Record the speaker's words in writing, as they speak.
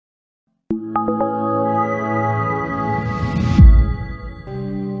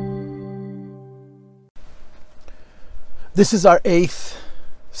This is our 8th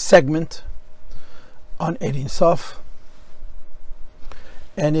segment on Ein Sof,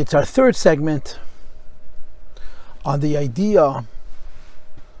 and it's our 3rd segment on the idea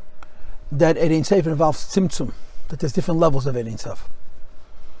that Ein Sof involves tzimtzum, that there's different levels of Ein Sof,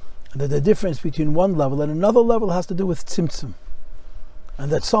 and that the difference between one level and another level has to do with tzimtzum,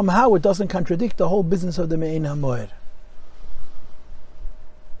 and that somehow it doesn't contradict the whole business of the Me'ein HaMoed.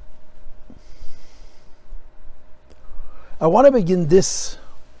 I want to begin this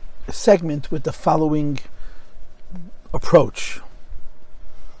segment with the following approach.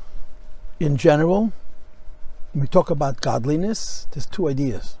 In general, when we talk about godliness, there's 2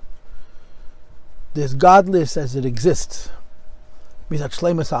 ideas. There's godliness as it exists.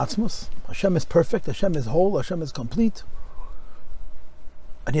 Hashem is perfect, Hashem is whole, Hashem is complete,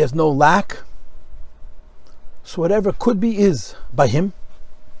 and He has no lack. So whatever could be is by Him.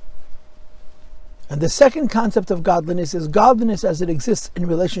 And the second concept of godliness is godliness as it exists in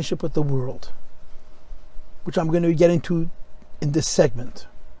relationship with the world, which I'm going to get into in this segment.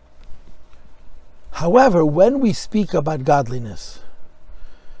 However, when we speak about godliness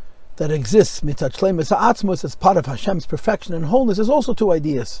that exists mitzad shleimus ha'atzmos as part of Hashem's perfection and wholeness, there's also 2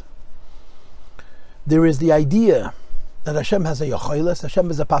 ideas. There is the idea that Hashem has a yochayles, Hashem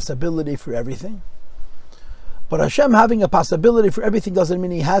has a possibility for everything. But Hashem having a possibility for everything doesn't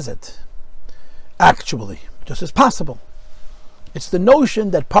mean He has it. Actually, just as possible. It's the notion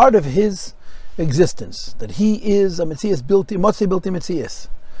that part of His existence, that He is a Metzias bilti Metzias.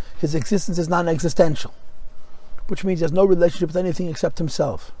 His existence is non-existential, which means He has no relationship with anything except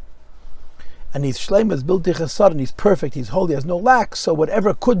Himself. And He's shleimus bilti chesed, and He's perfect, He's holy, He has no lack, so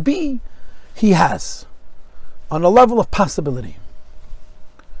whatever could be, He has, on a level of possibility.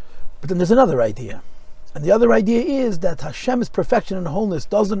 But then there's another idea. And the other idea is that Hashem's perfection and wholeness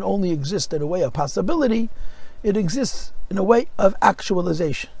doesn't only exist in a way of possibility, it exists in a way of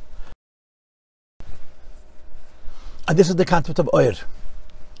actualization. And this is the concept of Oyer.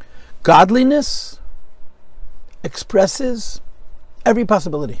 Godliness expresses every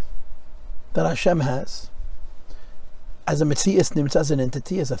possibility that Hashem has as a Metzias Nimtza, as an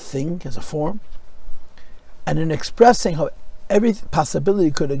entity, as a thing, as a form. And in expressing how every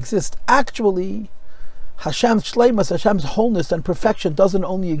possibility could exist, actually Hashem's shleimus, Hashem's wholeness and perfection doesn't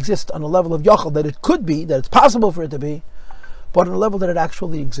only exist on a level of yachal that it could be, that it's possible for it to be, but on a level that it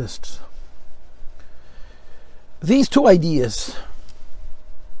actually exists. These 2 ideas,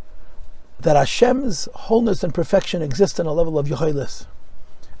 that Hashem's wholeness and perfection exist on a level of yochayles,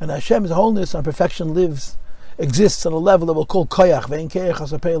 and Hashem's wholeness and perfection exists on a level that we'll call koyach, ve'en keich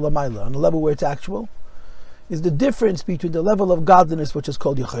asapei lamayla, on a level where it's actual, is the difference between the level of godliness, which is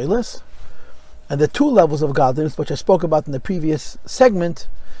called yochayles, and the 2 levels of godliness, which I spoke about in the previous segment,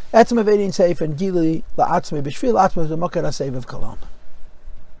 Etzem of Ein Sof and Gili La'atzmi B'Shvil Atzmi V'Mokar HaSev of Kalan.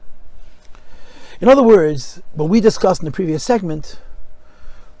 In other words, what we discussed in the previous segment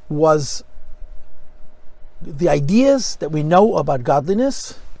was the ideas that we know about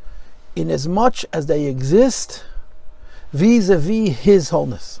godliness in as much as they exist vis-a-vis His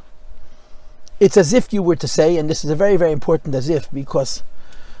wholeness. It's as if you were to say, and this is a very, very important as if, because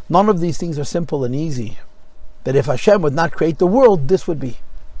none of these things are simple and easy, that if Hashem would not create the world, this would be.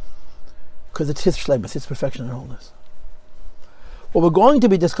 Because it's His shleimus, His perfection and wholeness. What we're going to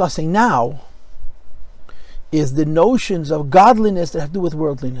be discussing now is the notions of godliness that have to do with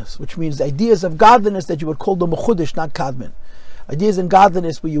worldliness, which means ideas of godliness that you would call them mechudesh, not kadmin. Ideas in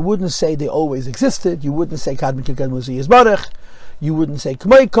godliness where you wouldn't say they always existed, you wouldn't say kadmin k'kadmu yizbarech, you wouldn't say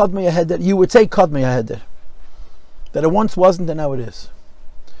k'may kadmi aheder, you would say kadmi aheder. That it once wasn't and now it is.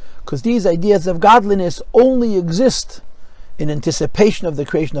 Because these ideas of godliness only exist in anticipation of the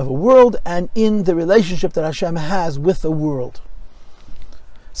creation of a world and in the relationship that Hashem has with the world.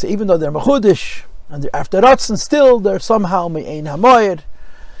 So even though they're mechudesh and they're after ratzon, still they're somehow me'ein hamoed,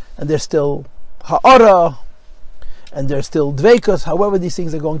 and they're still ha'ara, and they're still dveikus. However these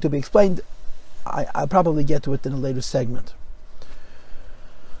things are going to be explained, I'll probably get to it in a later segment.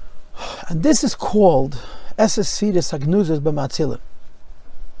 And this is called Eses Sfiras Hagnuzos B'Matzilim.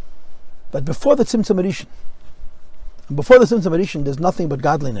 But before the Tzimtzum Rishon, and before the Tzimtzum Rishon, there's nothing but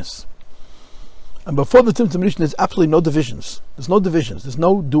godliness. And before the Tzimtzum Rishon, there's absolutely no divisions. There's no divisions. There's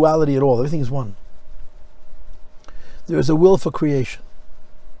no duality at all. Everything is one. There is a will for creation.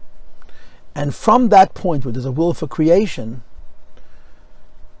 And from that point where there's a will for creation,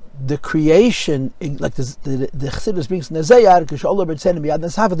 the creation, like the Chassidus brings in the Zayar,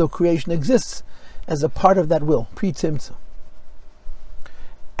 the creation exists as a part of that will, pre-Tzimtzum.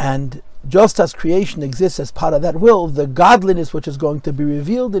 And just as creation exists as part of that will, the godliness which is going to be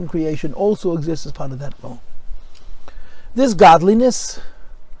revealed in creation also exists as part of that will. This godliness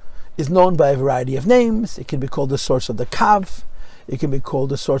is known by a variety of names. It can be called the source of the Kav. It can be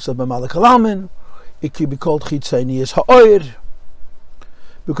called the source of Mamalek Alamin. It can be called Chitzonius Ha'oir.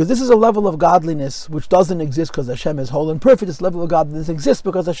 Because this is a level of godliness which doesn't exist because Hashem is whole and perfect. This level of godliness exists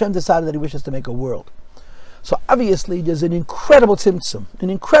because Hashem decided that He wishes to make a world. So obviously there's an incredible tzimtzum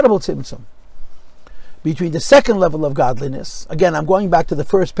between the second level of godliness. Again, I'm going back to the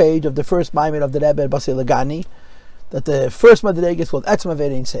first page of the first Maimed of the Rebbe Basei Lagani, that the first Madrega is called Etzma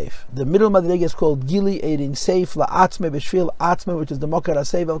Ein Sof. The middle Madrega is called Gili Ein Sof La'atzme B'Shvil Atzme, which is the Mokar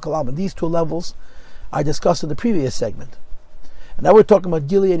HaSev El Kalam. And these two levels I discussed in the previous segment. And now we're talking about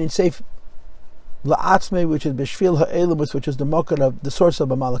Gili Ein Sof La'atzme, which is B'Shvil Ha'elamus, which is the Mokar of the source of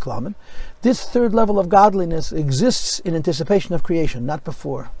Mamalek Alamin. This third level of godliness exists in anticipation of creation, not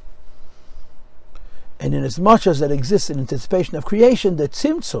before. And in as much as it exists in anticipation of creation, the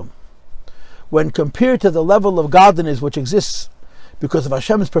tzimtzum, when compared to the level of godliness which exists because of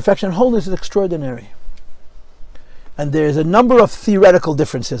Hashem's perfection and wholeness, is extraordinary. And there's a number of theoretical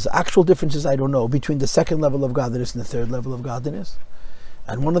differences, actual differences I don't know, between the second level of godliness and the third level of godliness.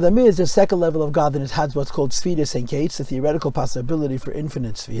 And one of them is the second level of godliness has what's called Sfiris and Kates, the theoretical possibility for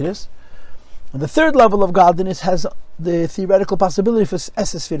infinite Sfiris. And the third level of godliness has the theoretical possibility for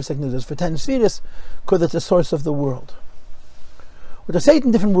Esses Sfiris and for 10 Sfiris, because it's the source of the world. Or to say it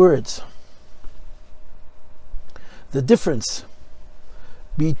in different words, the difference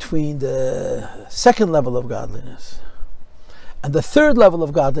between the second level of godliness and the third level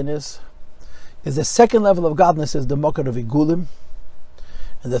of godliness is the second level of godliness is the Mokar of Igulim,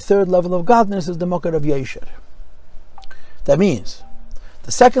 and the third level of godliness is the Mokar of Yesher. That means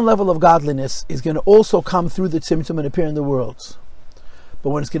the second level of godliness is going to also come through the Tzimtzum and appear in the worlds.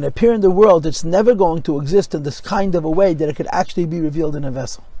 But when it's going to appear in the world, it's never going to exist in this kind of a way that it could actually be revealed in a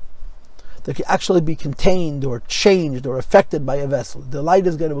vessel, that could actually be contained or changed or affected by a vessel. The light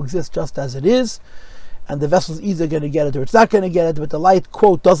is going to exist just as it is, and the vessel is either going to get it or it's not going to get it, but the light,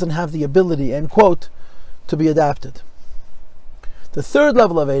 quote, doesn't have the ability, end quote, to be adapted. The third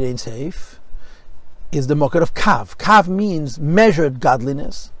level of Ein Sof is the Mokar of Kav. Kav means measured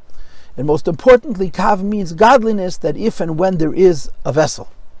godliness. And most importantly, Kav means godliness that if and when there is a vessel,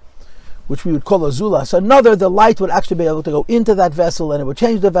 which we would call a Zulas, another, the light would actually be able to go into that vessel and it would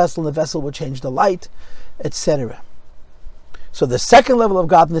change the vessel and the vessel would change the light, etc. So the second level of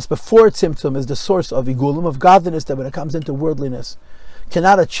godliness before Tzimtzum is the source of Igulim, of godliness that when it comes into worldliness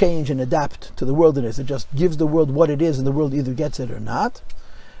cannot change and adapt to the worldliness. It just gives the world what it is and the world either gets it or not.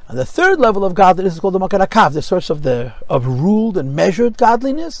 And the third level of godliness is called the Mokar HaKav, the source of ruled and measured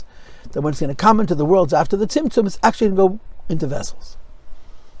godliness, that when it's going to come into the worlds after the Tzimtzum, it's actually going to go into vessels.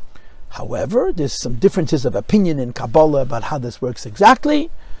 However, there's some differences of opinion in Kabbalah about how this works exactly,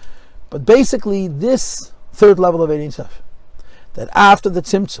 but basically this third level of Ein Sof, that after the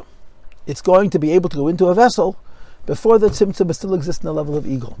Tzimtzum, it's going to be able to go into a vessel. Before the Tzimtzum, it still exists in the level of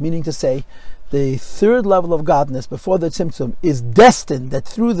Eagle, meaning to say, the third level of godliness before the Tzimtzum is destined that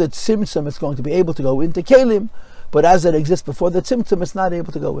through the Tzimtzum it's going to be able to go into Kelim, but as it exists before the Tzimtzum, it's not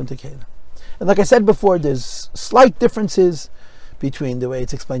able to go into Kelim. And like I said before, there's slight differences between the way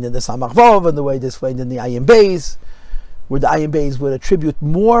it's explained in the Samach Vav and the way it's explained in the Ayin Beis, where the Ayin Beis would attribute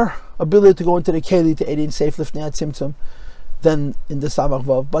more ability to go into the Keli to Ein Sof Lifnei Tzimtzum than in the Samach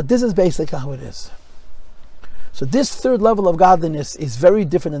Vav. But this is basically how it is. So this third level of godliness is very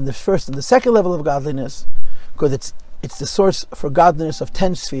different than the first and the second level of godliness, because it's the source for godliness of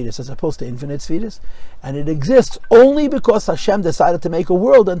 10 spheres as opposed to infinite spheres, and it exists only because Hashem decided to make a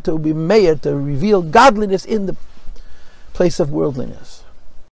world and to be made to reveal godliness in the place of worldliness.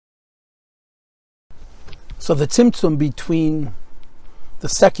 So the tzimtzum between the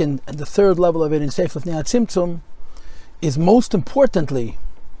second and the third level of Ein Sof Lifnei Tzimtzum is most importantly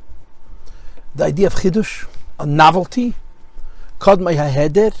the idea of chidush, a novelty, kadmei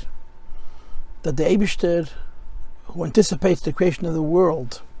haheder, that the Eibishter, who anticipates the creation of the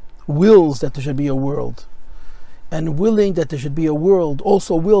world, wills that there should be a world, and willing that there should be a world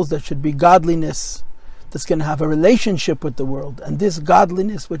also wills that there should be godliness that's going to have a relationship with the world. And this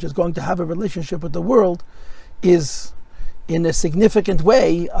godliness which is going to have a relationship with the world is in a significant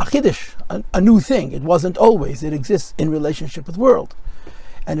way a chiddush, a new thing. It wasn't always. It exists in relationship with the world.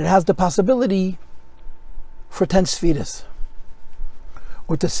 And it has the possibility for 10 spheres.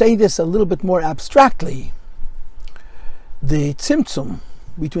 Or to say this a little bit more abstractly, the tzimtzum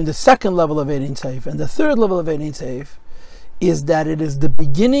between the second level of Ein Sof and the third level of Ein Sof is that it is the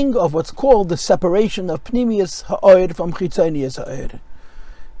beginning of what's called the separation of Pnimius Ha'or from Chitzonius Ha'or.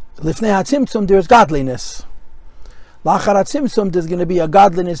 Lifnei HaTzimtzum, there's godliness. Lachar HaTzimtzum, there's going to be a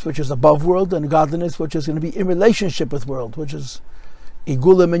godliness which is above world, and a godliness which is going to be in relationship with world, which is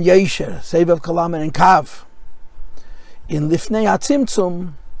Igulim and Yesher, Sevav Kalam and Kav. In Lifnei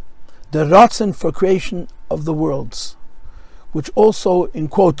HaTzimtzum, the Ratzon for creation of the worlds, which also, in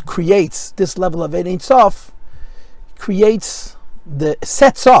quote, creates this level of Ein Sof,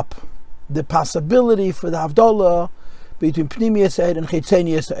 sets up the possibility for the Havdalah between Pnimiyas Eid and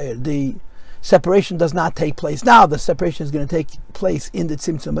Chitzenius Eid. The separation does not take place now. The separation is going to take place in the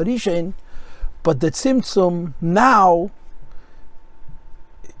Tzimtzum Arishin, but the Tzimtzum now,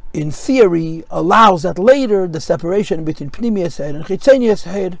 in theory, allows that later the separation between Pnimiyas Eid and Chitzenius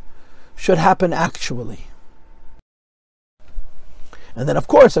Eid should happen actually. And then, of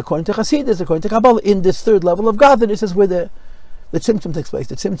course, according to Chassidus, according to Kabbalah, in this third level of godliness is where the Tzimtzum takes place.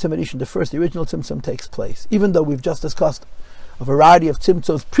 The Tzimtzum Arishin, the original Tzimtzum takes place. Even though we've just discussed a variety of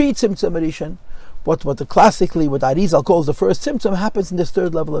Tzimtzums pre-Tzimtzum Arishin, what the Arizal calls the first Tzimtzum happens in this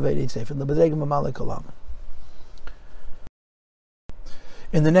third level of Ein Sof, in the B'dregim Amalek Olam.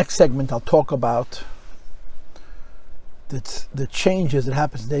 In the next segment, I'll talk about the changes that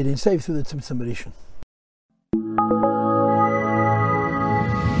happens in Ein Sof through the Tzimtzum Arishin.